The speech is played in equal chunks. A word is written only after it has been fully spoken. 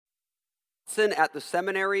At the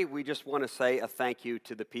seminary, we just want to say a thank you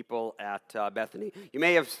to the people at Bethany. You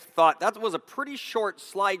may have thought that was a pretty short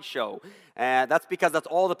slideshow. That's because that's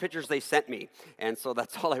all the pictures they sent me, and so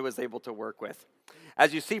that's all I was able to work with.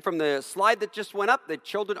 As you see from the slide that just went up, the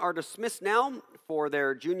children are dismissed now for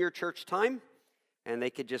their junior church time, and they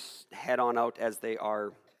could just head on out as they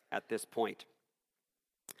are at this point.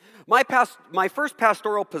 My first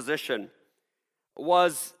pastoral position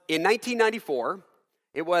was in 1994.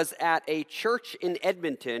 It was at a church in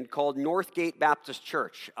Edmonton called Northgate Baptist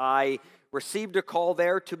Church. I received a call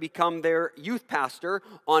there to become their youth pastor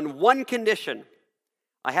on one condition.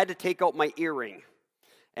 I had to take out my earring.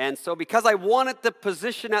 And so because I wanted the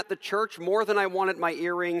position at the church more than I wanted my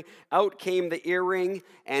earring, out came the earring,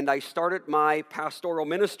 and I started my pastoral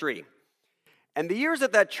ministry. And the years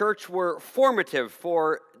at that church were formative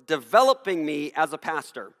for developing me as a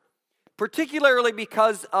pastor, particularly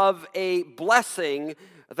because of a blessing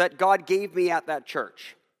that God gave me at that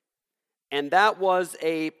church. And that was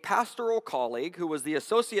a pastoral colleague who was the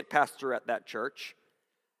associate pastor at that church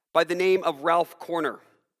by the name of Ralph Corner.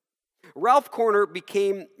 Ralph Corner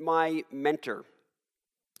became my mentor.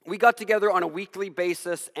 We got together on a weekly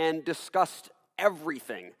basis and discussed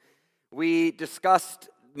everything. We discussed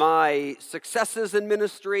my successes in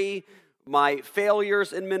ministry, my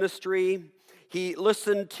failures in ministry. He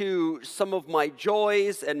listened to some of my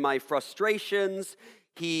joys and my frustrations.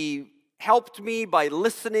 He helped me by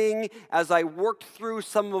listening as I worked through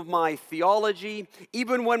some of my theology.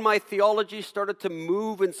 Even when my theology started to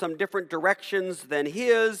move in some different directions than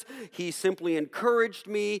his, he simply encouraged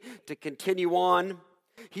me to continue on.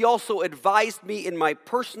 He also advised me in my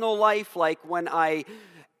personal life, like when I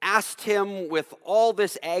asked him with all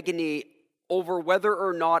this agony over whether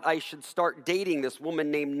or not I should start dating this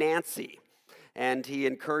woman named Nancy. And he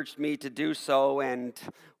encouraged me to do so, and,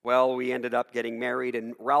 well, we ended up getting married,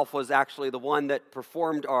 and Ralph was actually the one that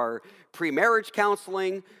performed our pre-marriage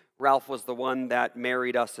counseling. Ralph was the one that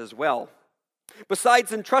married us as well.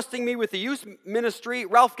 Besides entrusting me with the youth ministry,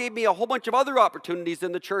 Ralph gave me a whole bunch of other opportunities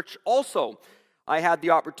in the church also. I had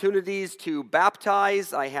the opportunities to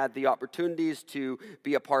baptize. I had the opportunities to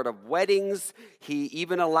be a part of weddings. He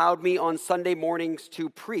even allowed me on Sunday mornings to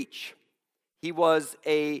preach. He was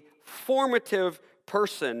a formative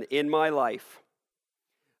person in my life.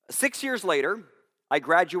 6 years later, I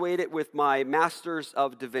graduated with my Master's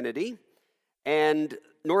of Divinity, and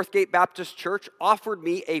Northgate Baptist Church offered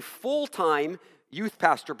me a full-time youth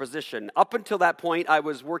pastor position. Up until that point, I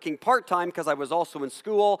was working part-time because I was also in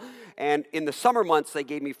school, and in the summer months, they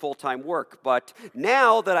gave me full-time work. But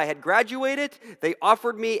now that I had graduated, they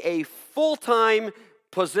offered me a full-time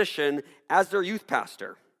position as their youth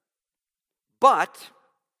pastor. But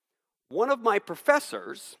one of my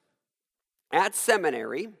professors at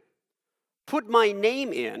seminary put my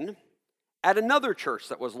name in at another church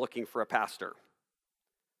that was looking for a pastor,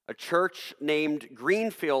 a church named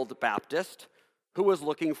Greenfield Baptist, who was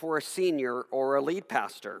looking for a senior or a lead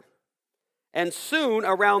pastor. And soon,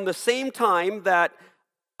 around the same time that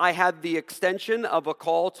I had the extension of a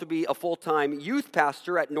call to be a full-time youth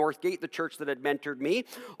pastor at Northgate, the church that had mentored me,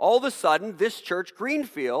 all of a sudden, this church,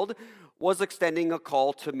 Greenfield, was extending a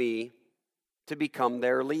call to me to become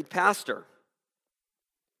their lead pastor.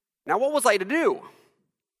 Now, what was I to do?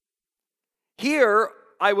 Here,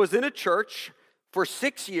 I was in a church for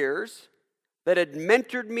 6 years that had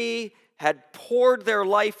mentored me, had poured their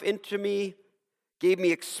life into me, gave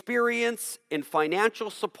me experience in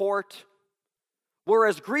financial support,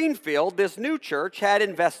 whereas Greenfield, this new church, had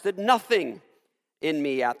invested nothing in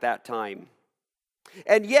me at that time.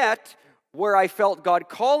 And yet, where I felt God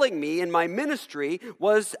calling me in my ministry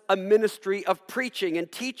was a ministry of preaching and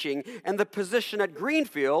teaching, and the position at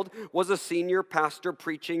Greenfield was a senior pastor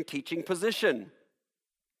preaching, teaching position.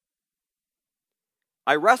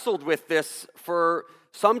 I wrestled with this for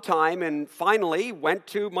some time and finally went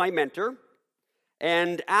to my mentor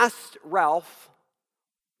and asked Ralph,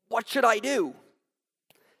 what should I do?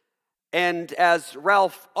 And as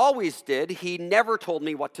Ralph always did, he never told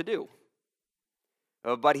me what to do.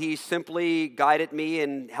 But he simply guided me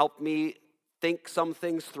and helped me think some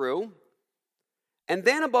things through. And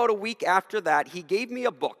then about a week after that, he gave me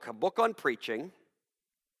a book on preaching.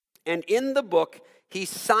 And in the book, he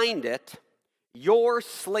signed it, Your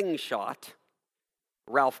Slingshot,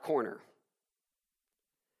 Ralph Corner.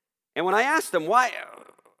 And when I asked him,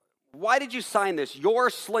 why did you sign this, Your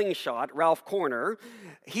Slingshot, Ralph Corner?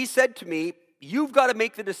 He said to me, you've got to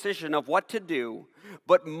make the decision of what to do,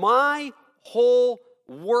 but my whole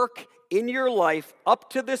work in your life up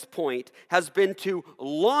to this point has been to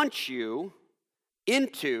launch you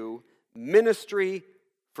into ministry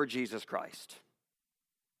for Jesus Christ.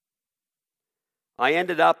 I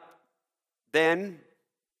ended up then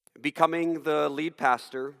becoming the lead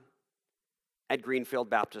pastor at Greenfield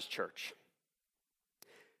Baptist Church.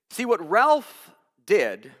 See, what Ralph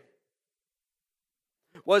did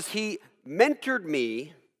was he mentored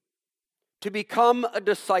me to become a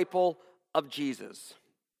disciple of Jesus.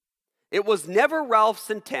 It was never Ralph's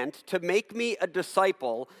intent to make me a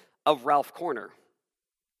disciple of Ralph Corner.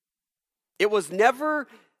 It was never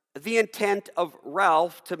the intent of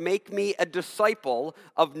Ralph to make me a disciple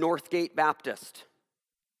of Northgate Baptist.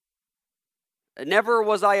 Never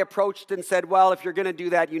was I approached and said, well, if you're going to do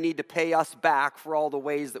that, you need to pay us back for all the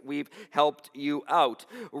ways that we've helped you out.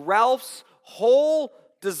 Ralph's whole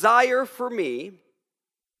desire for me,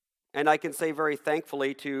 and I can say very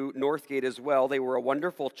thankfully to Northgate as well, they were a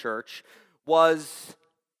wonderful church, was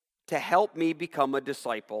to help me become a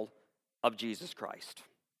disciple of Jesus Christ.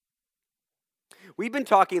 We've been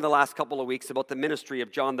talking the last couple of weeks about the ministry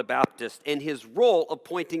of John the Baptist and his role of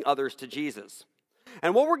pointing others to Jesus.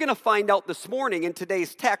 And what we're going to find out this morning in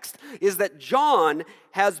today's text is that John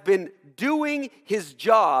has been doing his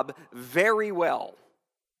job very well.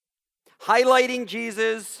 Highlighting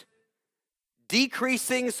Jesus,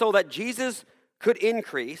 decreasing so that Jesus could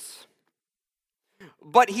increase.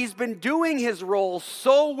 But he's been doing his role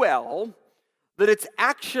so well that it's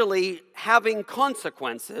actually having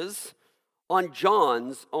consequences on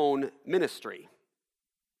John's own ministry.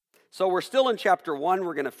 So we're still in chapter 1.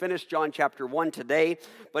 We're going to finish John chapter 1 today.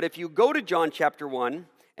 But if you go to John chapter 1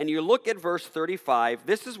 and you look at verse 35,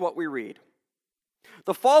 this is what we read.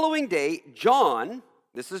 The following day, John,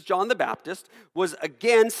 this is John the Baptist, was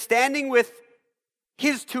again standing with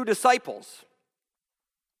his 2 disciples.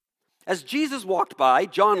 As Jesus walked by,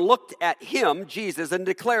 John looked at him, Jesus, and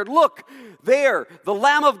declared, "Look, there, the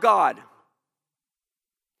Lamb of God."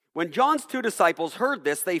 When John's 2 disciples heard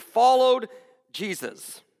this, they followed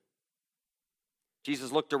Jesus.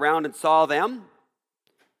 Jesus looked around and saw them.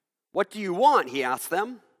 "What do you want?" he asked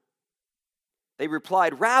them. They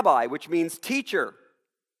replied, "Rabbi," which means teacher.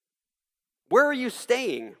 "Where are you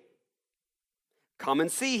staying?" "Come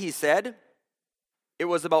and see," he said. It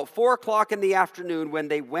was about 4:00 in the afternoon when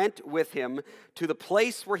they went with him to the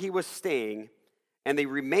place where he was staying, and they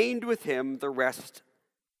remained with him the rest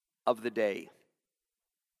of the day.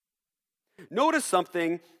 Notice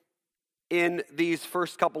something in these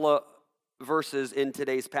first couple of verses in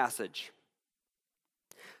today's passage.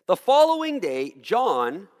 The following day,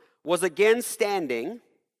 John was again standing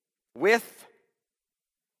with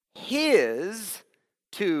his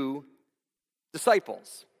 2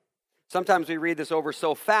 disciples. Sometimes we read this over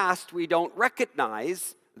so fast we don't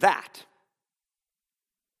recognize that.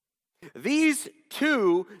 These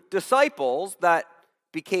 2 disciples that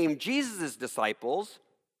became Jesus' disciples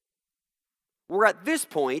were at this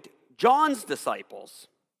point John's disciples.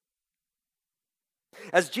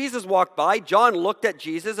 As Jesus walked by, John looked at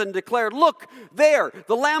Jesus and declared, "Look, there,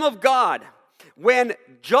 the Lamb of God." When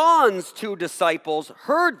John's 2 disciples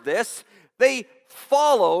heard this, they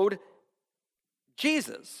followed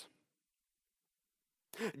Jesus.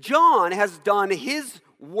 John has done his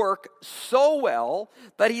work so well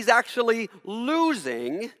that he's actually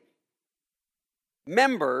losing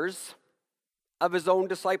members of his own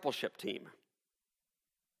discipleship team.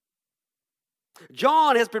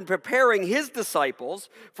 John has been preparing his disciples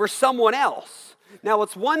for someone else. Now,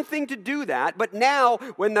 it's one thing to do that, but now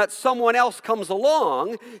when that someone else comes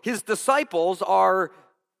along, his disciples are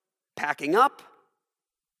packing up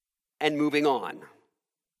and moving on.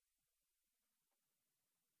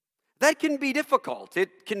 That can be difficult.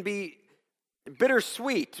 It can be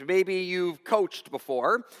bittersweet. Maybe you've coached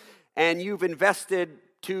before and you've invested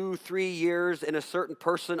 2-3 years in a certain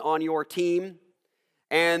person on your team,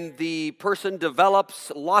 and the person develops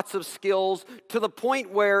lots of skills to the point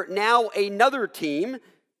where now another team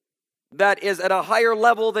that is at a higher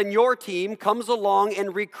level than your team comes along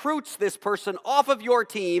and recruits this person off of your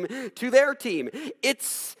team to their team.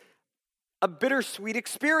 It's a bittersweet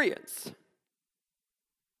experience.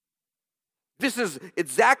 This is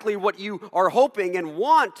exactly what you are hoping and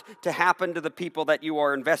want to happen to the people that you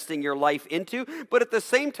are investing your life into, but at the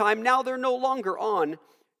same time, now they're no longer on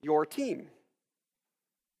your team.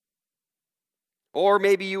 Or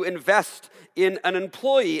maybe you invest in an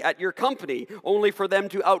employee at your company only for them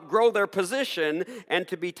to outgrow their position and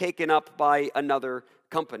to be taken up by another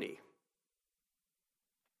company.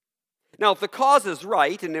 Now, if the cause is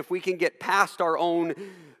right, and if we can get past our own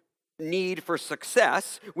need for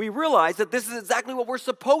success, we realize that this is exactly what we're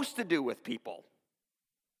supposed to do with people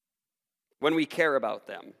when we care about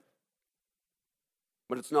them.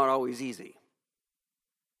 But it's not always easy.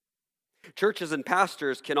 Churches and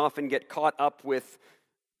pastors can often get caught up with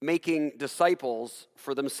making disciples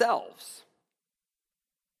for themselves.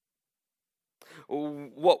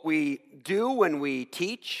 What we do when we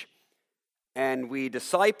teach and we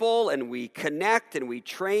disciple and we connect and we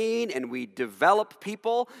train and we develop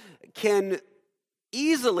people can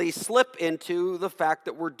easily slip into the fact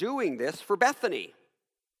that we're doing this for Bethany.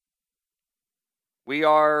 We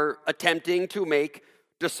are attempting to make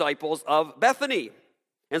disciples of Bethany.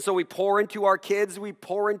 And so we pour into our kids, we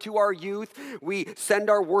pour into our youth, we send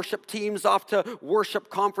our worship teams off to worship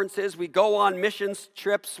conferences, we go on missions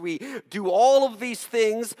trips, we do all of these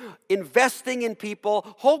things, investing in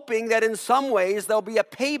people, hoping that in some ways there'll be a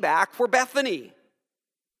payback for Bethany.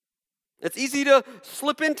 It's easy to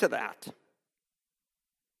slip into that.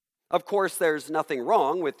 Of course, there's nothing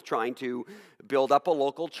wrong with trying to build up a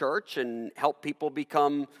local church and help people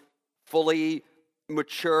become fully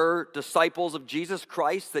mature disciples of Jesus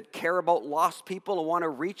Christ that care about lost people and want to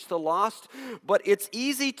reach the lost. But it's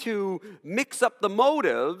easy to mix up the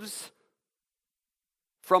motives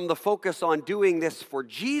from the focus on doing this for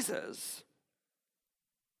Jesus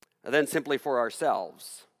and then simply for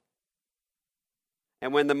ourselves.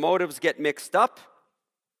 And when the motives get mixed up,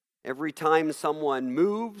 every time someone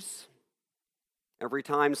moves, every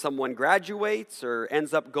time someone graduates or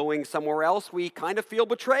ends up going somewhere else, we kind of feel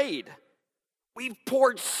betrayed. We've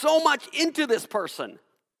poured so much into this person.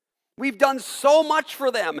 We've done so much for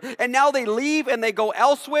them. And now they leave and they go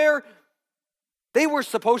elsewhere. They were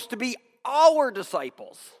supposed to be our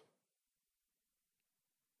disciples.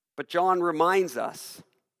 But John reminds us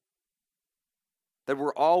that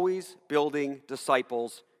we're always building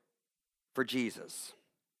disciples for Jesus.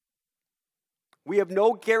 We have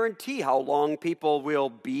no guarantee how long people will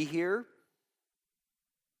be here,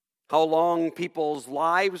 how long people's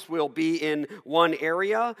lives will be in one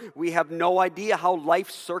area. We have no idea how life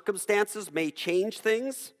circumstances may change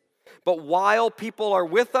things. But while people are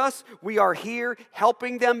with us, we are here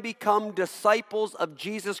helping them become disciples of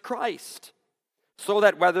Jesus Christ. So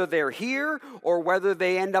that whether they're here or whether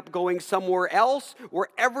they end up going somewhere else,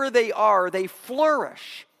 wherever they are, they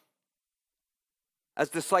flourish as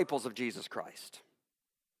disciples of Jesus Christ.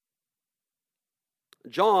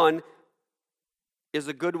 John is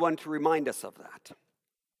a good one to remind us of that,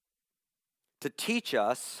 to teach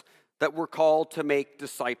us that we're called to make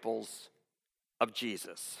disciples of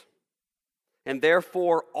Jesus. And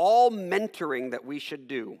therefore, all mentoring that we should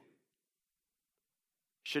do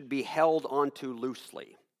should be held onto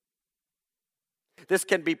loosely. This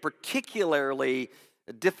can be particularly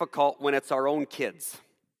difficult when it's our own kids.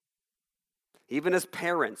 Even as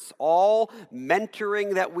parents, all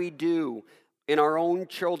mentoring that we do in our own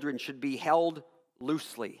children should be held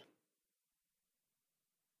loosely,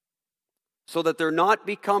 so that they're not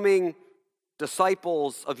becoming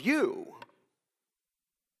disciples of you,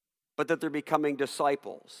 but that they're becoming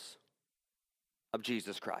disciples of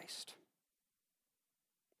Jesus Christ.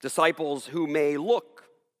 Disciples who may look,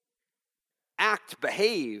 act,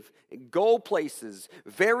 behave, go places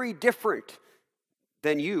very different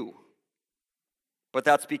than you, but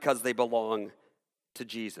that's because they belong to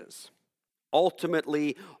Jesus.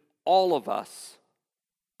 Ultimately, all of us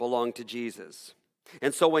belong to Jesus.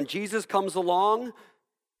 And so when Jesus comes along,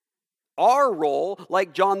 our role,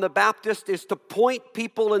 like John the Baptist, is to point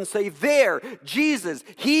people and say, there, Jesus,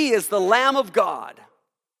 he is the Lamb of God.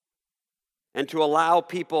 And to allow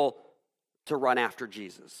people to run after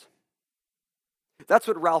Jesus. That's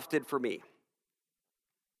what Ralph did for me.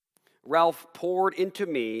 Ralph poured into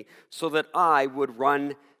me so that I would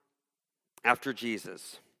run after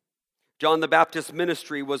Jesus. John the Baptist's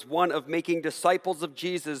ministry was one of making disciples of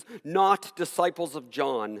Jesus, not disciples of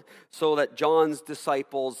John, so that John's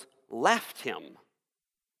disciples left him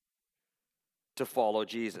to follow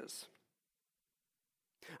Jesus.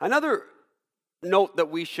 Another note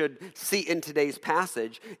that we should see in today's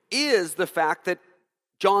passage is the fact that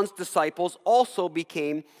John's disciples also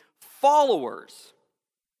became followers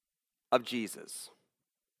of Jesus.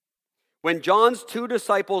 When John's two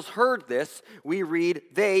disciples heard this, we read,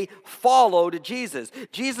 they followed Jesus.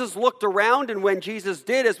 Jesus looked around, and when Jesus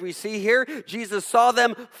did, as we see here, Jesus saw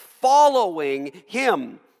them following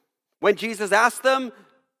him. When Jesus asked them,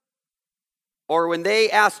 or when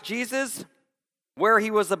they asked Jesus where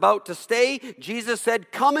he was about to stay, Jesus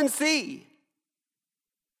said, come and see.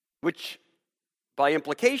 Which, by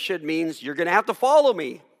implication, means you're going to have to follow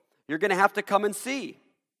me. You're going to have to come and see.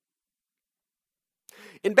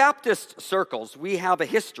 In Baptist circles, we have a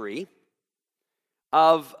history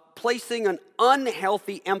of placing an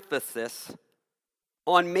unhealthy emphasis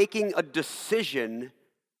on making a decision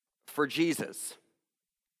for Jesus.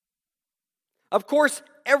 Of course,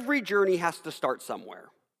 every journey has to start somewhere.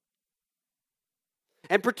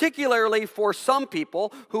 And particularly for some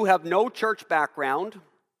people who have no church background,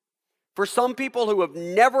 for some people who have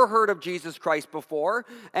never heard of Jesus Christ before,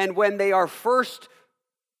 and when they are first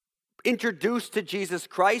introduced to Jesus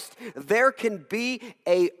Christ, there can be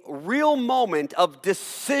a real moment of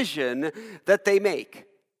decision that they make.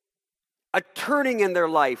 A turning in their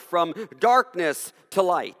life from darkness to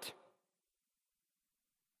light.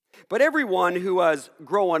 But everyone who has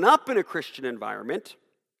grown up in a Christian environment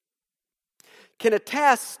can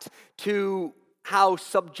attest to how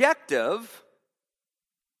subjective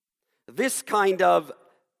this kind of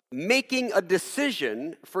making a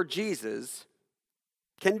decision for Jesus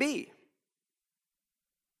can be.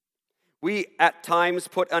 We at times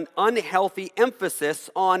put an unhealthy emphasis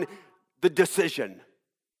on the decision.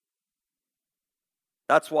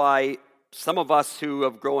 That's why some of us who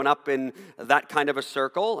have grown up in that kind of a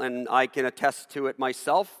circle, and I can attest to it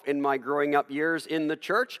myself in my growing up years in the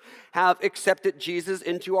church, have accepted Jesus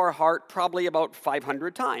into our heart probably about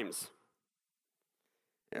 500 times.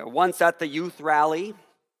 Once at the youth rally,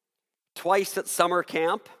 twice at summer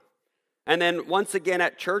camp, and then once again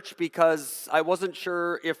at church because I wasn't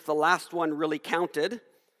sure if the last one really counted.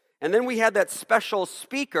 And then we had that special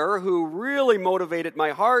speaker who really motivated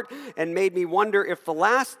my heart and made me wonder if the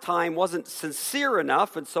last time wasn't sincere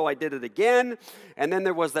enough, and so I did it again. And then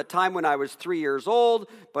there was that time when I was 3 years old,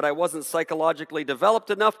 but I wasn't psychologically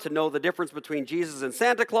developed enough to know the difference between Jesus and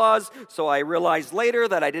Santa Claus, so I realized later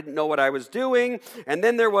that I didn't know what I was doing. And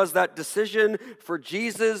then there was that decision for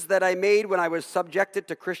Jesus that I made when I was subjected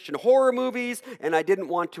to Christian horror movies, and I didn't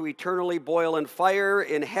want to eternally boil in fire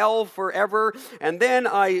in hell forever. And then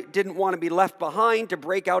I didn't want to be left behind to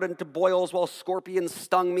break out into boils while scorpions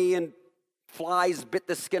stung me and flies bit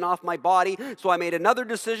the skin off my body. So I made another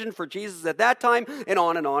decision for Jesus at that time, and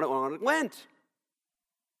on and on and on it went.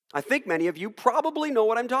 I think many of you probably know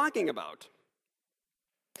what I'm talking about.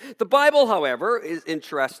 The Bible, however, is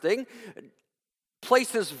interesting,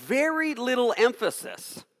 places very little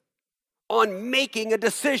emphasis on making a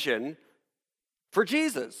decision for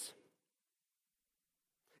Jesus.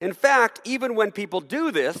 In fact, even when people do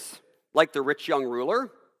this, like the rich young ruler,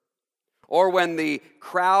 or when the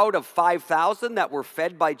crowd of 5,000 that were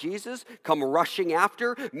fed by Jesus come rushing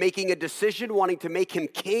after, making a decision, wanting to make him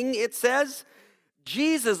king, it says,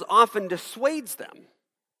 Jesus often dissuades them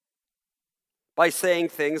by saying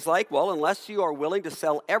things like, well, unless you are willing to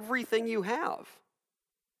sell everything you have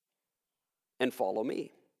and follow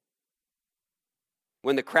me.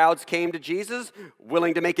 When the crowds came to Jesus,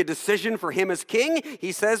 willing to make a decision for him as king,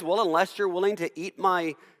 he says, well, unless you're willing to eat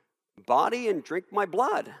my body and drink my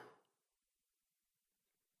blood.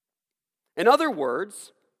 In other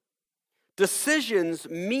words, decisions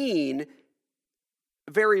mean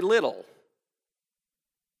very little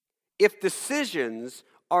if decisions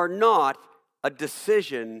are not a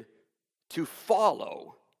decision to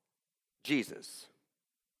follow Jesus.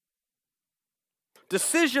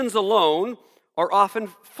 Decisions alone are often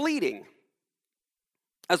fleeting,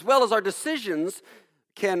 as well as our decisions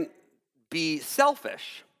can be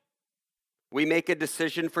selfish. We make a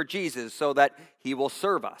decision for Jesus so that he will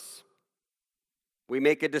serve us. We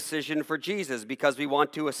make a decision for Jesus because we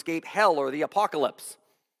want to escape hell or the apocalypse.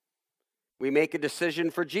 We make a decision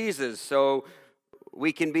for Jesus so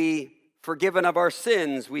we can be forgiven of our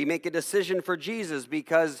sins. We make a decision for Jesus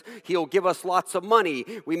because he'll give us lots of money.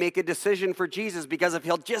 We make a decision for Jesus because if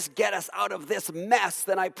he'll just get us out of this mess,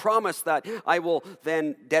 then I promise that I will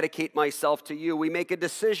then dedicate myself to you. We make a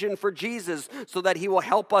decision for Jesus so that he will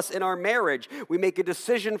help us in our marriage. We make a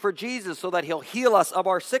decision for Jesus so that he'll heal us of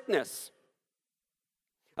our sickness.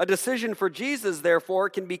 A decision for Jesus, therefore,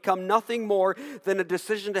 can become nothing more than a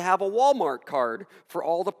decision to have a Walmart card for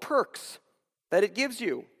all the perks that it gives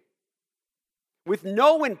you, with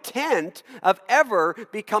no intent of ever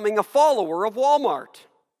becoming a follower of Walmart.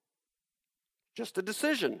 Just a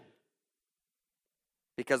decision,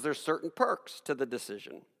 because there's certain perks to the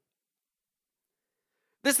decision.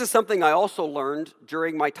 This is something I also learned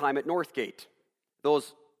during my time at Northgate,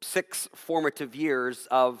 those 6 formative years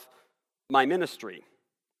of my ministry.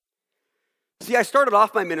 See, I started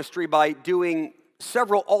off my ministry by doing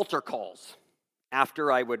several altar calls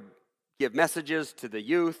after I would give messages to the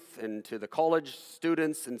youth and to the college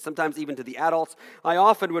students and sometimes even to the adults. I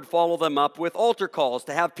often would follow them up with altar calls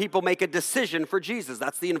to have people make a decision for Jesus.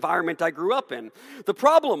 That's the environment I grew up in. The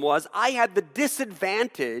problem was I had the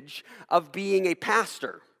disadvantage of being a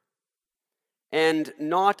pastor and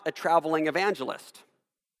not a traveling evangelist.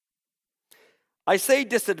 I say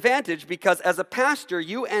disadvantage because as a pastor,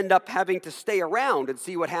 you end up having to stay around and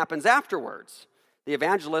see what happens afterwards. The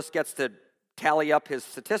evangelist gets to tally up his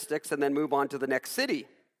statistics and then move on to the next city.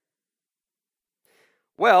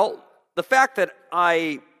 Well, the fact that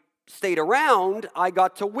I stayed around, I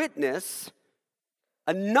got to witness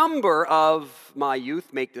a number of my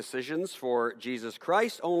youth make decisions for Jesus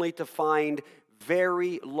Christ, only to find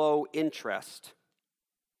very low interest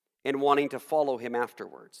in wanting to follow him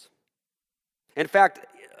afterwards. In fact,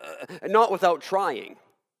 not without trying.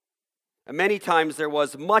 Many times there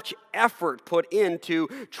was much effort put in to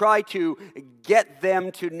try to get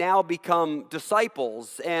them to now become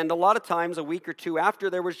disciples, and a lot of times a week or two after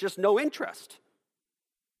there was just no interest.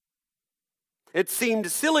 It seemed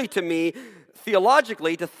silly to me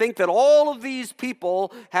theologically to think that all of these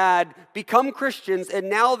people had become Christians and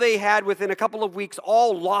now they had within a couple of weeks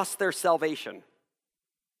all lost their salvation.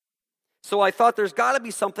 So I thought there's got to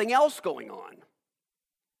be something else going on.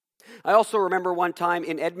 I also remember one time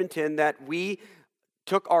in Edmonton that we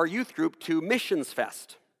took our youth group to Missions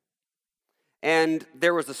Fest. And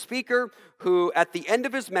there was a speaker who, at the end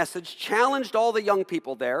of his message, challenged all the young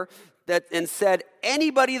people there and said,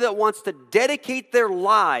 anybody that wants to dedicate their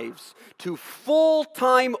lives to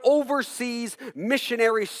full-time overseas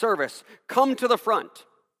missionary service, come to the front.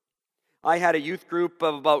 I had a youth group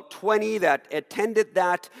of about 20 that attended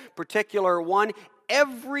that particular one.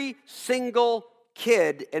 Every single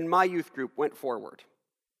kid in my youth group went forward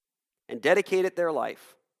and dedicated their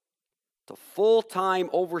life to full-time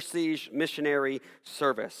overseas missionary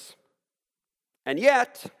service. And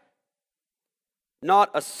yet,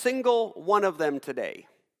 not a single one of them today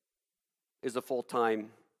is a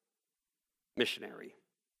full-time missionary.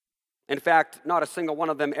 In fact, not a single one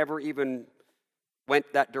of them ever even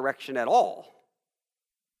went that direction at all.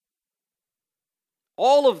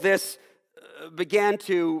 All of this began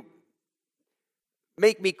to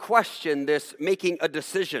make me question this making a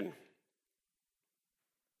decision.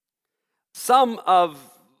 Some of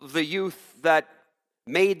the youth that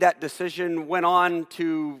made that decision went on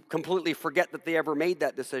to completely forget that they ever made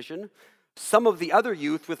that decision. Some of the other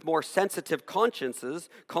youth with more sensitive conscience,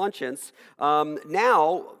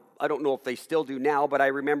 now, I don't know if they still do now, but I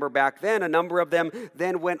remember back then, a number of them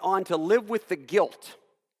then went on to live with the guilt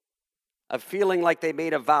of feeling like they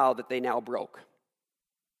made a vow that they now broke.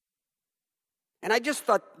 And I just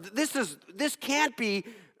thought, this can't be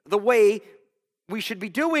the way we should be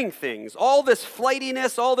doing things. All this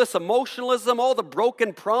flightiness, all this emotionalism, all the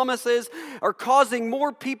broken promises are causing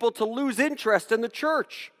more people to lose interest in the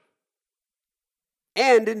church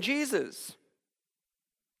and in Jesus.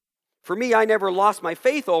 For me, I never lost my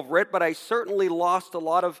faith over it, but I certainly lost a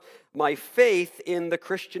lot of my faith in the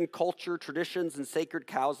Christian culture, traditions, and sacred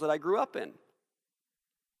cows that I grew up in.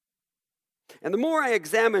 And the more I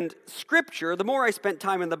examined Scripture, the more I spent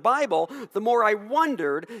time in the Bible, the more I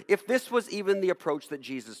wondered if this was even the approach that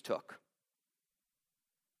Jesus took.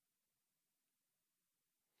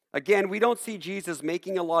 Again, we don't see Jesus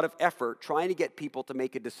making a lot of effort trying to get people to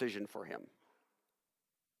make a decision for him.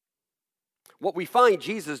 What we find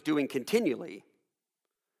Jesus doing continually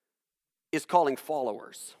is calling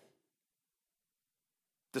followers,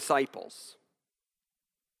 disciples,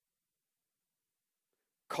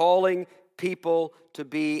 calling people to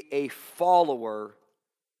be a follower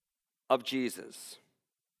of Jesus.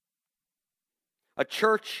 A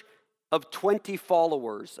church of 20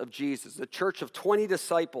 followers of Jesus, a church of 20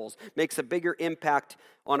 disciples makes a bigger impact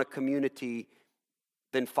on a community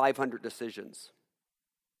than 500 decisions.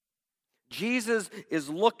 Jesus is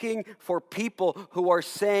looking for people who are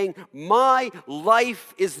saying, my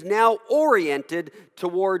life is now oriented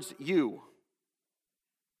towards you.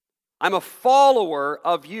 I'm a follower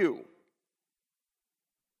of you.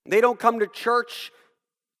 They don't come to church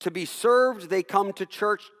to be served, they come to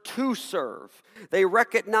church to serve. They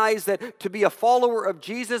recognize that to be a follower of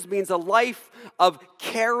Jesus means a life of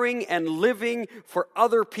caring and living for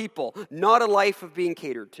other people, not a life of being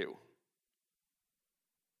catered to.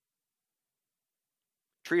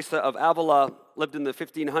 Teresa of Avila lived in the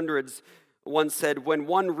 1500s. Once said, when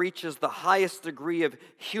one reaches the highest degree of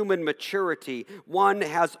human maturity, one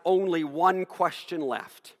has only one question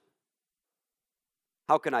left.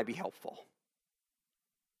 How can I be helpful?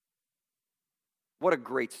 What a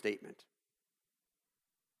great statement.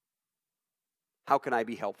 How can I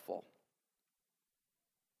be helpful?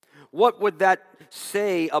 What would that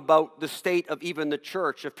say about the state of even the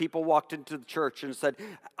church if people walked into the church and said,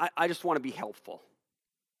 I just want to be helpful?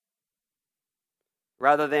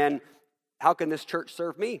 Rather than, how can this church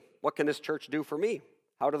serve me? What can this church do for me?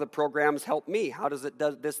 How do the programs help me? How does it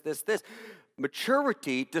do this?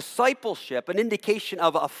 Maturity, discipleship, an indication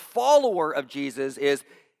of a follower of Jesus is,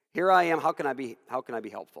 here I am, how can I be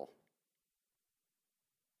helpful?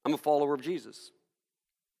 I'm a follower of Jesus.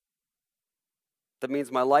 That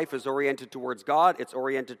means my life is oriented towards God, it's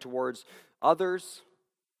oriented towards others,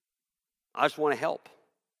 I just want to help.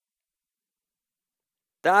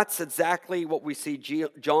 That's exactly what we see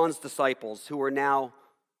John's disciples, who are now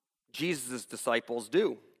Jesus' disciples,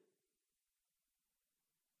 do.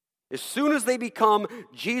 As soon as they become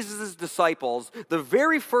Jesus' disciples, the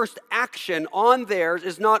very first action on theirs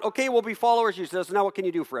is not, okay, we'll be followers. Jesus, so now what can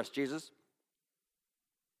you do for us, Jesus?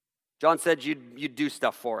 John said you'd do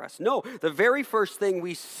stuff for us. No, the very first thing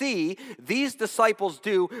we see these disciples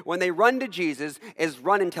do when they run to Jesus is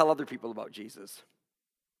run and tell other people about Jesus.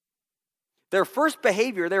 Their first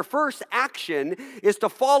behavior, their first action is to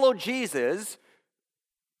follow Jesus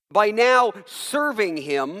by now serving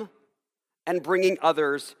him and bringing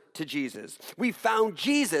others to Jesus. We found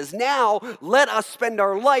Jesus. Now let us spend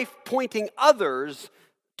our life pointing others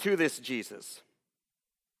to this Jesus.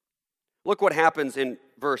 Look what happens in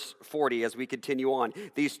verse 40 as we continue on.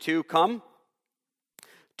 These two come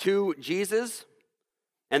to Jesus,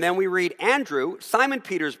 and then we read, Andrew, Simon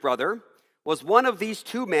Peter's brother, was one of these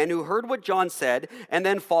two men who heard what John said and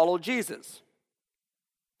then followed Jesus.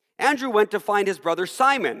 Andrew went to find his brother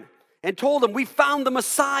Simon and told him, we found the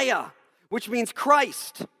Messiah, which means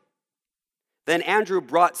Christ. Then Andrew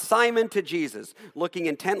brought Simon to Jesus. Looking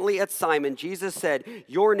intently at Simon, Jesus said,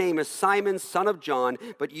 your name is Simon, son of John,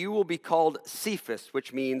 but you will be called Cephas,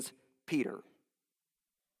 which means Peter.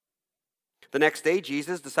 The next day,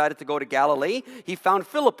 Jesus decided to go to Galilee. He found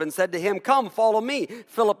Philip and said to him, come, follow me.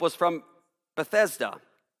 Philip was from Bethsaida,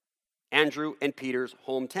 Andrew and Peter's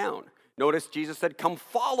hometown. Notice Jesus said, come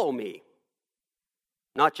follow me.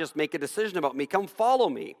 Not just make a decision about me, come follow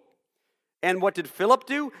me. And what did Philip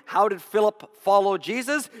do? How did Philip follow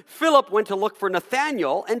Jesus? Philip went to look for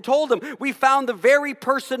Nathanael and told him, we found the very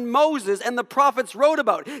person Moses and the prophets wrote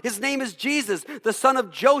about. His name is Jesus, the son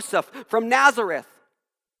of Joseph from Nazareth.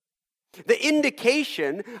 The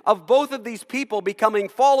indication of both of these people becoming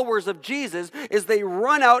followers of Jesus is they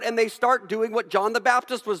run out and they start doing what John the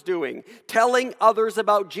Baptist was doing, telling others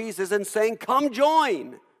about Jesus and saying, come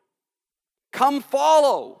join, come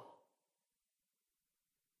follow.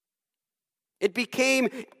 It became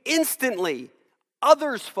instantly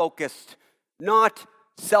others-focused, not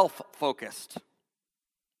self-focused.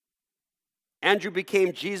 Andrew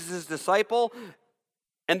became Jesus' disciple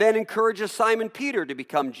and then encourages Simon Peter to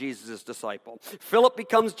become Jesus' disciple. Philip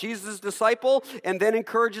becomes Jesus' disciple and then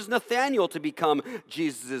encourages Nathanael to become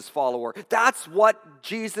Jesus' follower. That's what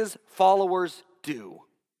Jesus' followers do.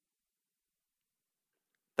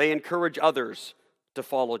 They encourage others to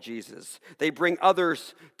follow Jesus. They bring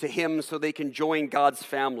others to him so they can join God's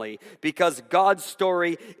family, because God's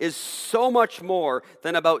story is so much more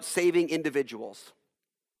than about saving individuals.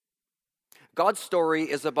 God's story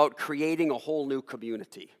is about creating a whole new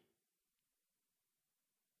community.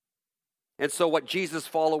 And so what Jesus'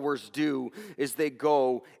 followers do is they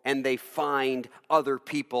go and they find other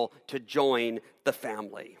people to join the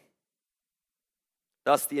family.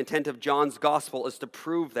 Thus, the intent of John's gospel is to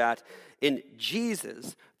prove that in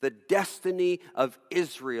Jesus, the destiny of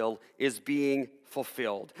Israel is being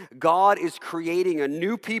fulfilled. God is creating a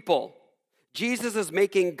new people. Jesus is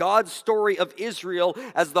making God's story of Israel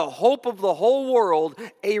as the hope of the whole world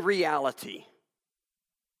a reality.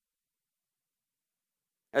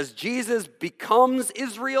 As Jesus becomes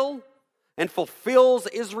Israel and fulfills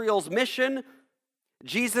Israel's mission,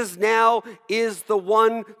 Jesus now is the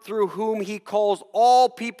one through whom he calls all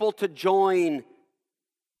people to join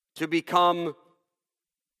to become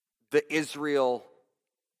the Israel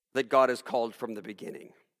that God has called from the beginning.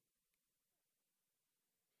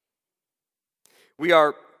 We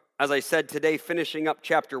are, as I said today, finishing up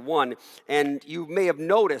chapter 1, and you may have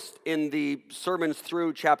noticed in the sermons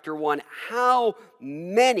through chapter 1 how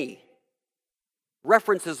many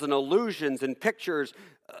references and allusions and pictures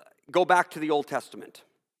go back to the Old Testament.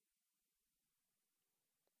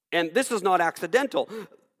 And this is not accidental.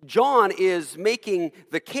 John is making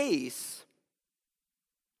the case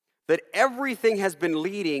that everything has been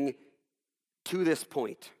leading to this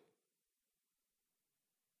point.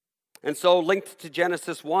 And so, linked to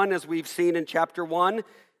Genesis 1, as we've seen in chapter 1,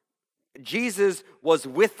 Jesus was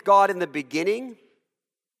with God in the beginning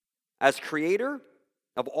as creator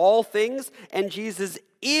of all things, and Jesus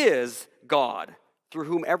is God, through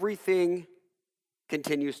whom everything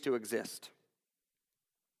continues to exist.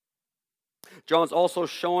 John's also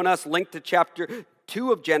shown us, linked to chapter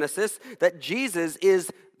 2 of Genesis, that Jesus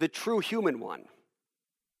is the true human one.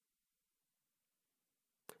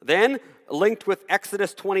 Then, linked with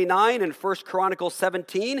Exodus 29 and 1 Chronicles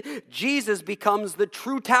 17, Jesus becomes the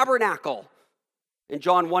true tabernacle in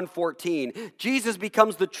John 1:14. Jesus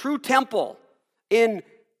becomes the true temple in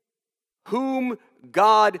whom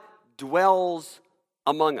God dwells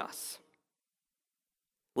among us.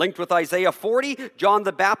 Linked with Isaiah 40, John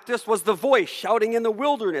the Baptist was the voice shouting in the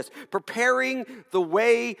wilderness, preparing the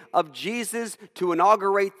way of Jesus to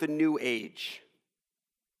inaugurate the new age.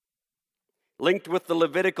 Linked with the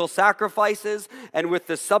Levitical sacrifices and with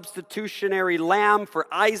the substitutionary lamb for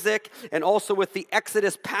Isaac and also with the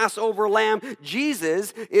Exodus Passover lamb,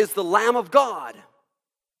 Jesus is the Lamb of God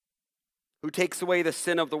who takes away the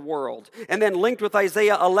sin of the world. And then linked with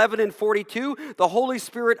Isaiah 11 and 42, the Holy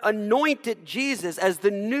Spirit anointed Jesus as the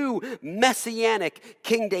new messianic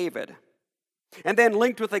King David. And then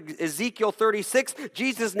linked with Ezekiel 36,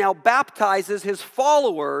 Jesus now baptizes his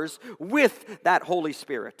followers with that Holy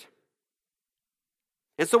Spirit.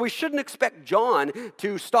 And so we shouldn't expect John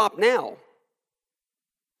to stop now.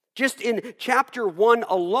 Just in chapter 1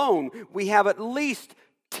 alone, we have at least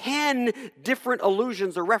 10 different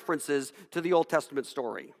allusions or references to the Old Testament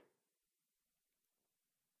story.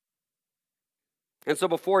 And so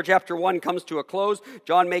before chapter 1 comes to a close,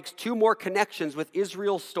 John makes two more connections with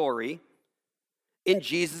Israel's story in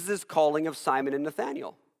Jesus' calling of Simon and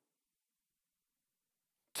Nathanael.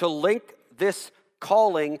 To link this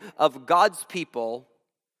calling of God's people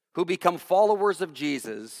who become followers of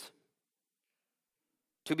Jesus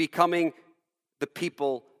to becoming the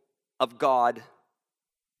people of God,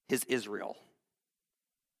 his Israel.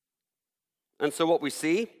 And so what we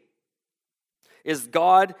see is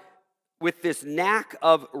God with this knack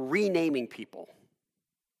of renaming people.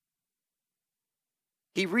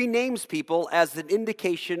 He renames people as an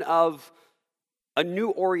indication of a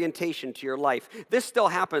new orientation to your life. This still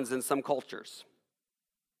happens in some cultures.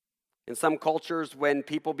 In some cultures, when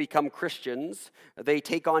people become Christians, they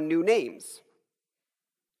take on new names.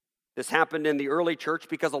 This happened in the early church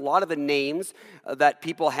because a lot of the names that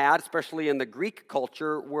people had, especially in the Greek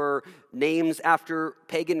culture, were names after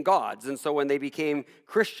pagan gods. And so when they became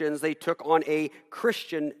Christians, they took on a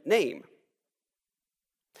Christian name.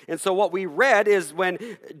 And so what we read is when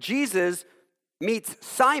Jesus meets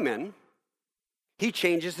Simon, he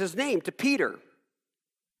changes his name to Peter,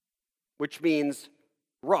 which means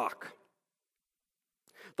rock.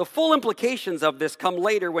 The full implications of this come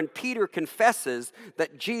later when Peter confesses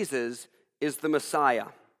that Jesus is the Messiah.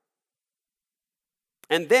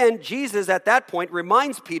 And then Jesus at that point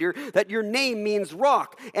reminds Peter that your name means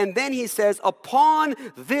rock. And then he says, upon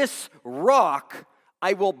this rock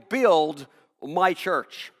I will build my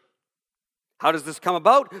church. How does this come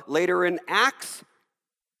about? Later in Acts,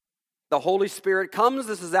 the Holy Spirit comes.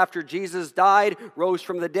 This is after Jesus died, rose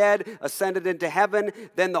from the dead, ascended into heaven.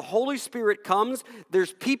 Then the Holy Spirit comes.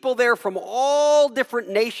 There's people there from all different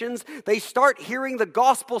nations. They start hearing the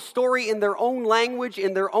gospel story in their own language,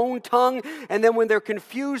 in their own tongue. And then when they're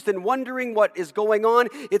confused and wondering what is going on,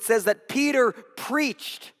 it says that Peter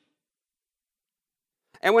preached.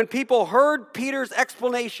 And when people heard Peter's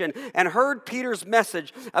explanation and heard Peter's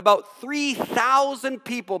message, about 3,000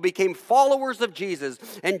 people became followers of Jesus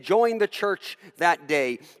and joined the church that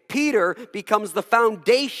day. Peter becomes the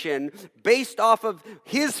foundation based off of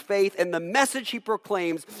his faith and the message he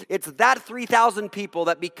proclaims. It's that 3,000 people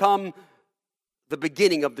that become the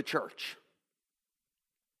beginning of the church.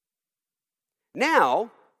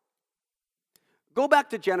 Now, go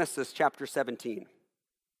back to Genesis chapter 17.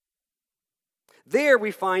 There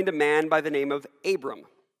we find a man by the name of Abram,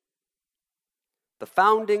 the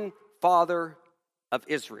founding father of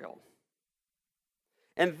Israel.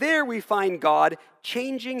 And there we find God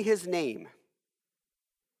changing his name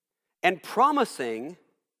and promising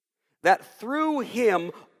that through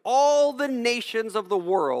him all the nations of the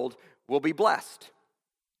world will be blessed.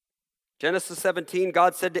 Genesis 17,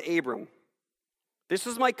 God said to Abram, "This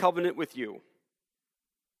is my covenant with you.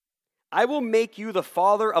 I will make you the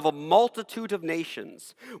father of a multitude of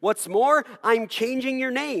nations. What's more, I'm changing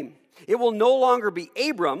your name. It will no longer be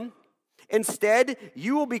Abram. Instead,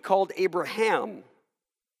 you will be called Abraham.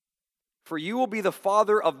 For you will be the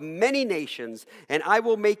father of many nations, and I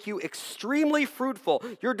will make you extremely fruitful.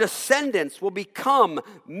 Your descendants will become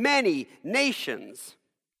many nations."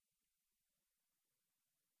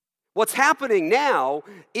 What's happening now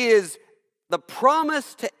is the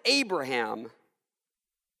promise to Abraham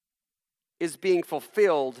is being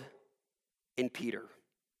fulfilled in Peter.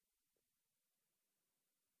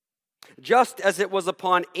 Just as it was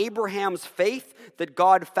upon Abraham's faith that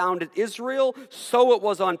God founded Israel, so it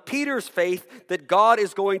was on Peter's faith that God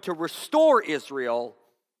is going to restore Israel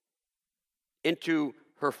into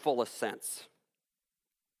her fullest sense.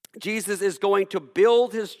 Jesus is going to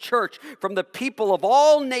build his church from the people of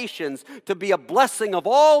all nations to be a blessing of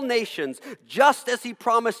all nations, just as he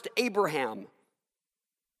promised Abraham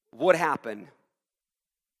would happen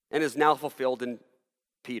and is now fulfilled in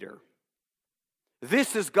Peter.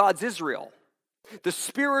 This is God's Israel. The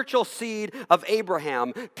spiritual seed of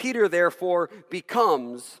Abraham. Peter, therefore,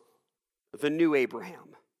 becomes the new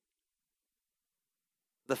Abraham.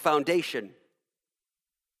 The foundation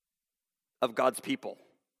of God's people.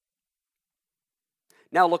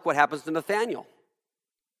 Now look what happens to Nathanael.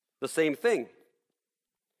 The same thing.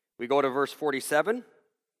 We go to verse 47.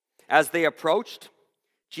 As they approached,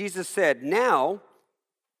 Jesus said, "Now,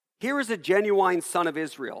 here is a genuine son of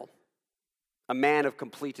Israel, a man of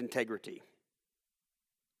complete integrity."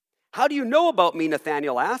 "How do you know about me?"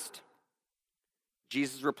 Nathanael asked.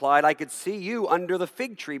 Jesus replied, "I could see you under the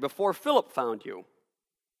fig tree before Philip found you."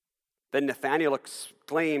 Then Nathanael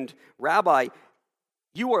exclaimed, "Rabbi,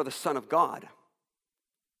 you are the Son of God,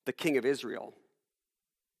 the King of Israel."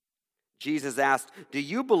 Jesus asked, "Do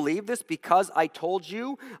you believe this because I told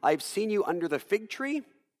you I've seen you under the fig tree?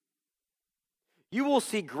 You will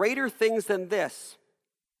see greater things than this."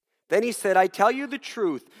 Then he said, "I tell you the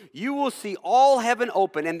truth, you will see all heaven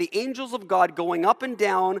open and the angels of God going up and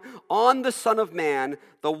down on the Son of Man,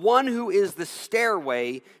 the one who is the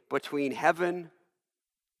stairway between heaven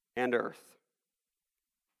and earth."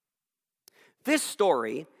 This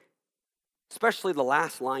story, especially the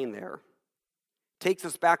last line there, takes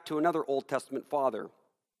us back to another Old Testament father.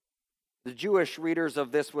 The Jewish readers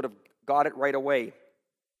of this would have got it right away.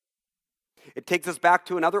 It takes us back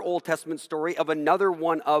to another Old Testament story of another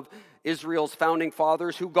one of Israel's founding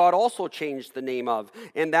fathers who God also changed the name of,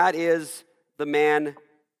 and that is the man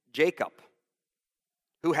Jacob,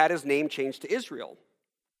 who had his name changed to Israel.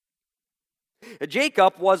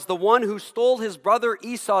 Jacob was the one who stole his brother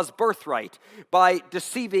Esau's birthright by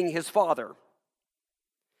deceiving his father.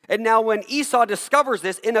 And now when Esau discovers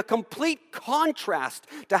this, in a complete contrast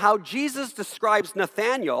to how Jesus describes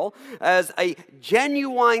Nathanael as a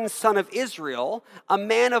genuine son of Israel, a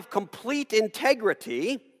man of complete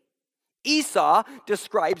integrity, Esau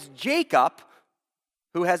describes Jacob,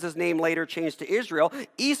 who has his name later changed to Israel.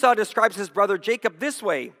 Esau describes his brother Jacob this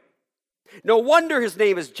way: "No wonder his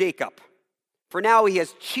name is Jacob, for now he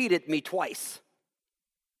has cheated me twice."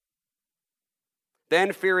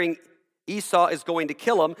 Then, fearing Esau is going to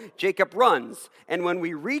kill him, Jacob runs. And when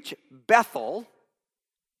we reach Bethel,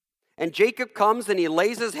 and Jacob comes and he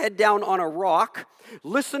lays his head down on a rock,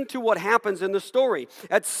 listen to what happens in the story.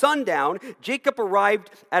 At sundown, Jacob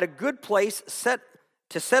arrived at a good place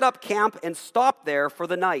to set up camp and stop there for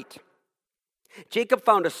the night. Jacob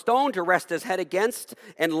found a stone to rest his head against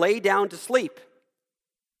and lay down to sleep.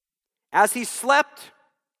 As he slept,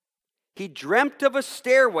 he dreamt of a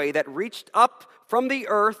stairway that reached up from the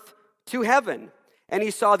earth to heaven, and he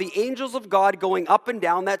saw the angels of God going up and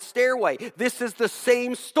down that stairway. This is the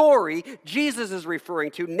same story Jesus is referring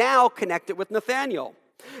to, now connected with Nathanael.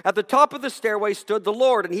 At the top of the stairway stood the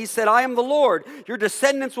Lord, and he said, "I am the Lord. Your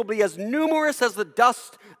descendants will be as numerous as the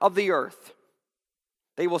dust of the earth.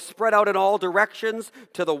 They will spread out in all directions,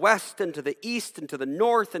 to the west and to the east and to the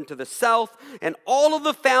north and to the south, and all of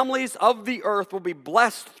the families of the earth will be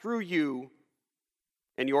blessed through you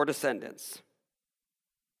and your descendants."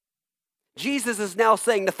 Jesus is now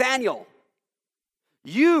saying, Nathanael,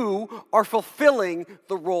 you are fulfilling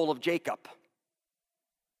the role of Jacob,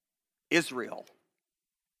 Israel.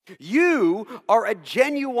 You are a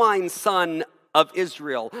genuine son of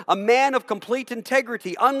Israel, a man of complete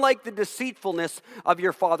integrity, unlike the deceitfulness of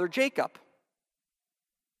your father Jacob.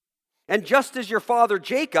 And just as your father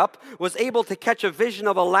Jacob was able to catch a vision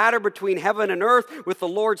of a ladder between heaven and earth with the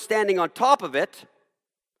Lord standing on top of it,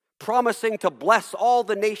 promising to bless all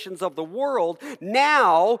the nations of the world,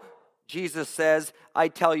 now, Jesus says, I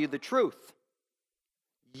tell you the truth.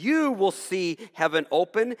 You will see heaven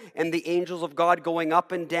open and the angels of God going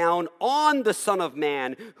up and down on the Son of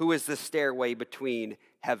Man, who is the stairway between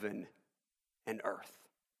heaven and earth.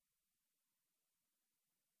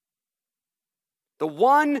 The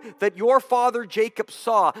one that your father Jacob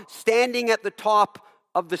saw standing at the top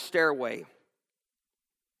of the stairway,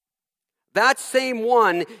 that same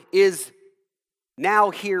one is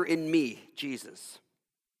now here in me, Jesus.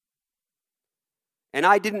 And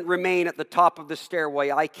I didn't remain at the top of the stairway.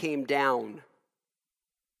 I came down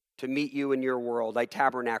to meet you in your world. I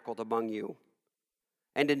tabernacled among you.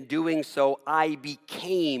 And in doing so, I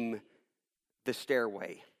became the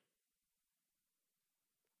stairway.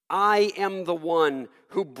 I am the one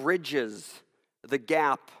who bridges the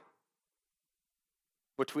gap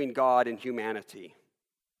between God and humanity.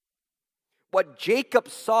 What Jacob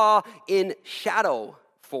saw in shadow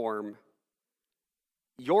form,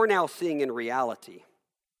 you're now seeing in reality.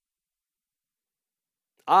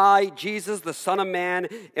 I, Jesus, the Son of Man,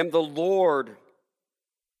 am the Lord.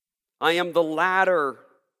 I am the ladder.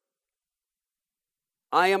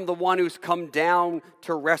 I am the one who's come down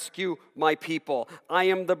to rescue my people. I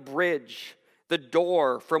am the bridge, the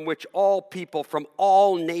door from which all people from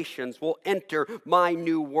all nations will enter my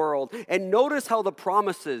new world. And notice how the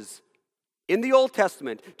promises in the Old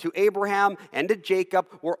Testament to Abraham and to Jacob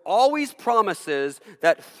were always promises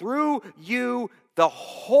that through you, the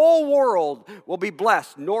whole world will be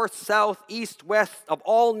blessed, north, south, east, west, of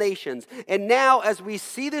all nations. And now, as we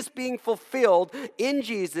see this being fulfilled in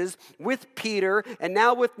Jesus with Peter and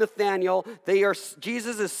now with Nathanael,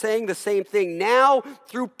 Jesus is saying the same thing. Now,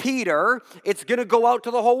 through Peter, it's going to go out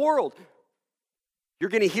to the whole world. You're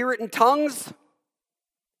going to hear it in tongues.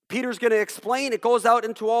 Peter's going to explain, it goes out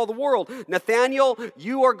into all the world. Nathanael,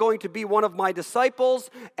 you are going to be one of my disciples,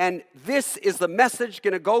 and this is the message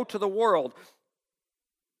going to go to the world.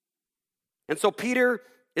 And so Peter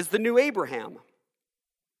is the new Abraham.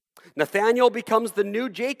 Nathanael becomes the new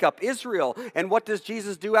Jacob, Israel. And what does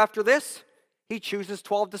Jesus do after this? He chooses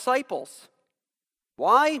 12 disciples.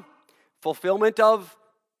 Why? Fulfillment of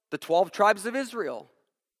the 12 tribes of Israel.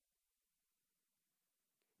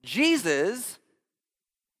 Jesus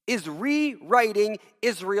is rewriting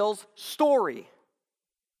Israel's story.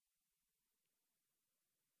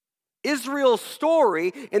 Israel's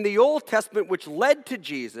story in the Old Testament, which led to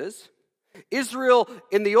Jesus, Israel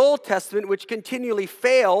in the Old Testament, which continually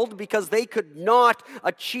failed because they could not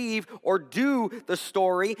achieve or do the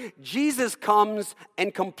story, Jesus comes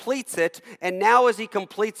and completes it. And now as he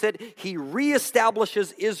completes it, he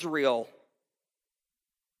reestablishes Israel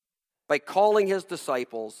by calling his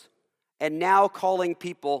disciples and now calling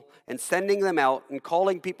people and sending them out and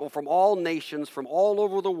calling people from all nations, from all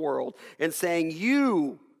over the world, and saying,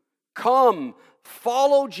 you come,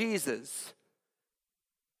 follow Jesus.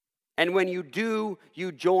 And when you do,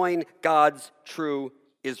 you join God's true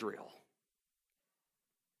Israel.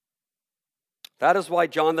 That is why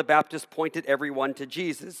John the Baptist pointed everyone to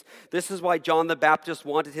Jesus. This is why John the Baptist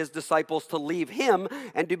wanted his disciples to leave him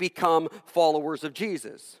and to become followers of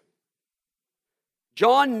Jesus.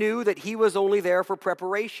 John knew that he was only there for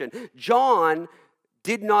preparation. John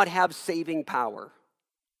did not have saving power.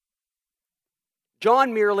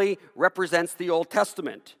 John merely represents the Old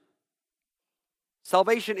Testament.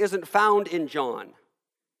 Salvation isn't found in John.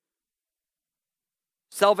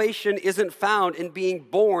 Salvation isn't found in being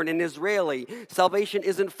born an Israeli. Salvation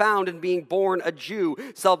isn't found in being born a Jew.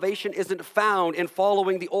 Salvation isn't found in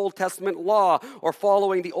following the Old Testament law or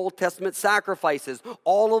following the Old Testament sacrifices.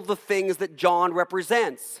 All of the things that John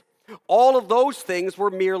represents. All of those things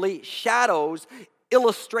were merely shadows,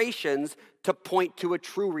 illustrations to point to a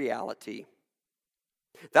true reality.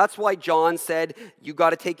 That's why John said, you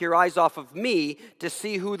got to take your eyes off of me to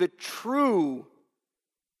see who the true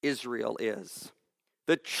Israel is.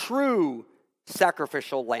 The true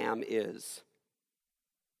sacrificial lamb is.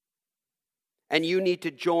 And you need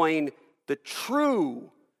to join the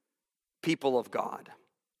true people of God,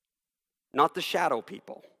 not the shadow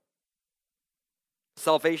people.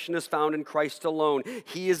 Salvation is found in Christ alone.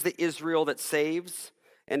 He is the Israel that saves.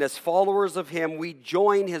 And as followers of him, we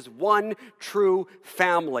join his one true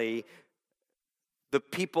family, the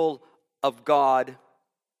people of God,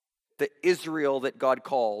 the Israel that God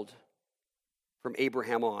called from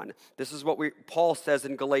Abraham on. This is what Paul says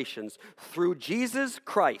in Galatians. Through Jesus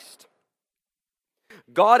Christ,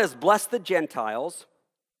 God has blessed the Gentiles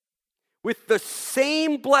with the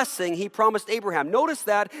same blessing he promised Abraham. Notice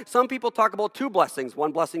that some people talk about two blessings.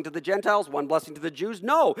 One blessing to the Gentiles, one blessing to the Jews.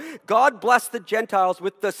 No, God blessed the Gentiles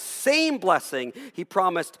with the same blessing he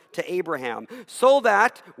promised to Abraham, so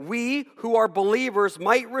that we who are believers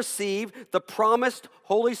might receive the promised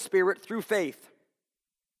Holy Spirit through faith.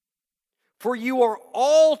 For you are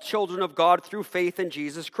all children of God through faith in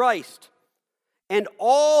Jesus Christ. And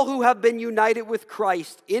all who have been united with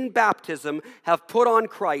Christ in baptism have put on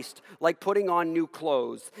Christ like putting on new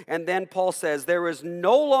clothes. And then Paul says, there is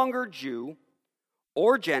no longer Jew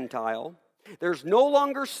or Gentile. There's no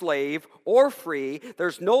longer slave or free.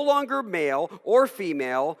 There's no longer male or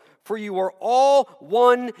female. For you are all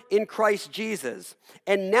one in Christ Jesus.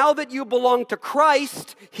 And now that you belong to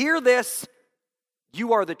Christ, hear this,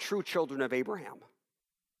 you are the true children of Abraham.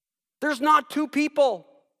 There's not two people.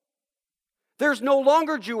 There's no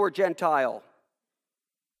longer Jew or Gentile.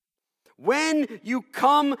 When you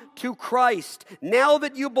come to Christ, now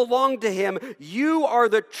that you belong to him, you are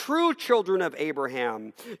the true children of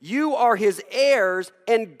Abraham. You are his heirs,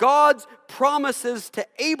 and God's promises to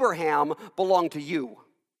Abraham belong to you.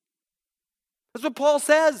 That's what Paul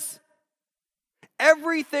says.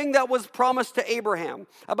 Everything that was promised to Abraham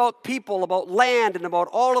about people, about land, and about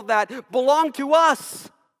all of that belonged to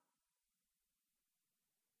us.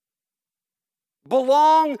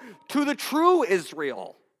 belong to the true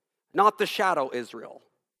Israel, not the shadow Israel.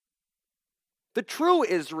 The true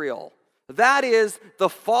Israel, that is the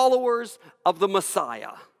followers of the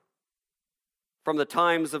Messiah. From the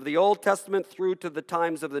times of the Old Testament through to the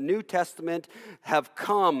times of the New Testament have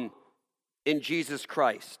come in Jesus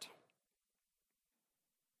Christ.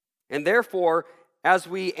 And therefore, as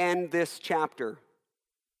we end this chapter,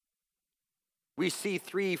 we see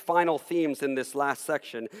three final themes in this last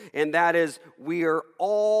section, and that is we are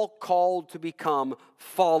all called to become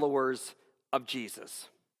followers of Jesus.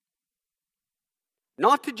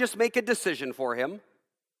 Not to just make a decision for him.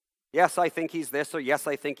 Yes, I think he's this, or yes,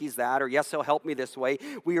 I think he's that, or yes, he'll help me this way.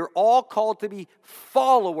 We are all called to be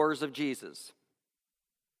followers of Jesus.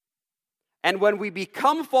 And when we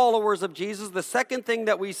become followers of Jesus, the second thing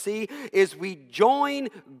that we see is we join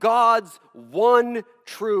God's one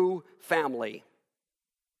true family.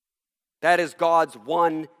 That is God's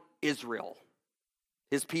one Israel,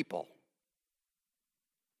 his people.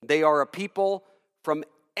 They are a people from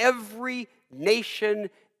every nation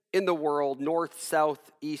in the world, north,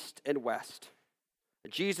 south, east, and west.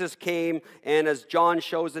 Jesus came, and as John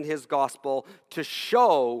shows in his gospel, to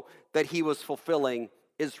show that he was fulfilling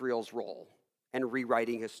Israel's role and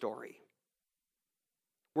rewriting his story.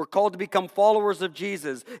 We're called to become followers of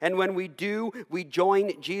Jesus, and when we do, we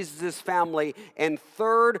join Jesus' family. And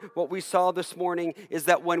third, what we saw this morning is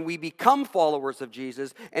that when we become followers of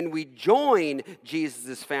Jesus and we join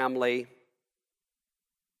Jesus' family,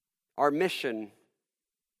 our mission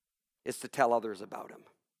is to tell others about him.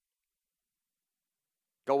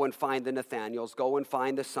 Go and find the Nathaniels, go and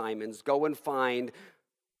find the Simons, go and find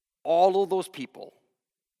all of those people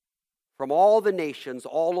from all the nations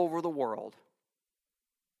all over the world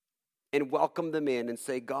and welcome them in and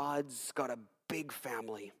say, God's got a big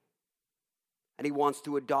family and he wants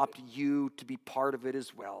to adopt you to be part of it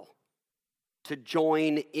as well, to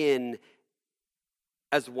join in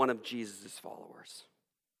as one of Jesus' followers.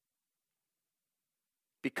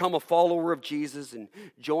 Become a follower of Jesus and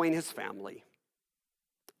join his family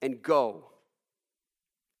and go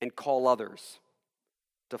and call others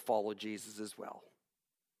to follow Jesus as well.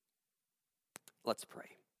 Let's pray.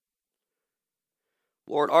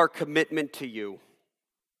 Lord, our commitment to you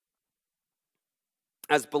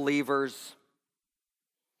as believers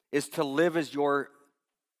is to live as your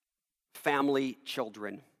family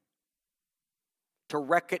children, to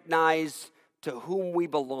recognize to whom we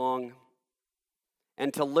belong,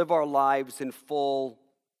 and to live our lives in full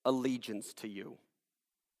allegiance to you.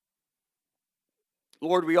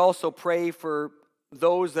 Lord, we also pray for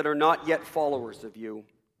those that are not yet followers of you.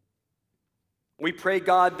 We pray,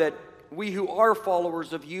 God, that we who are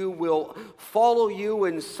followers of you will follow you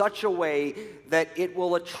in such a way that it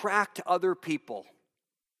will attract other people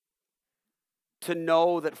to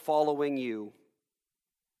know that following you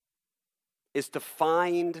is to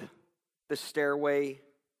find the stairway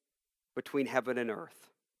between heaven and earth.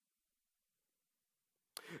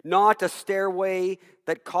 Not a stairway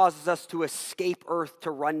that causes us to escape earth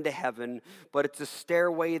to run to heaven, but it's a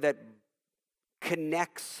stairway that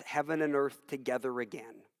connects heaven and earth together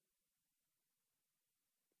again.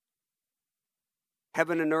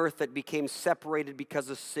 Heaven and earth that became separated because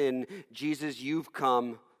of sin. Jesus, you've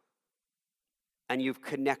come and you've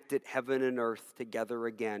connected heaven and earth together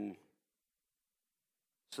again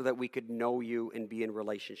so that we could know you and be in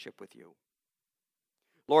relationship with you.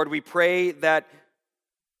 Lord, we pray that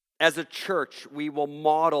as a church, we will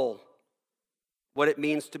model what it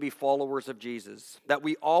means to be followers of Jesus, that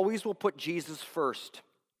we always will put Jesus first,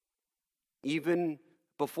 even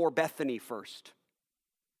before Bethany first.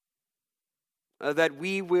 That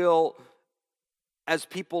we will, as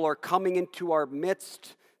people are coming into our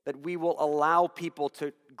midst, that we will allow people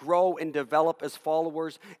to grow and develop as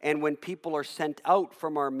followers, and when people are sent out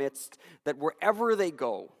from our midst, that wherever they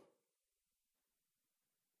go,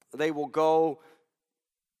 they will go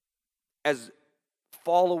as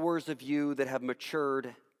followers of you that have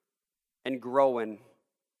matured and grown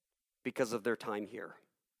because of their time here.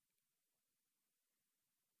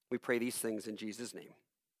 We pray these things in Jesus' name.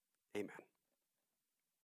 Amen.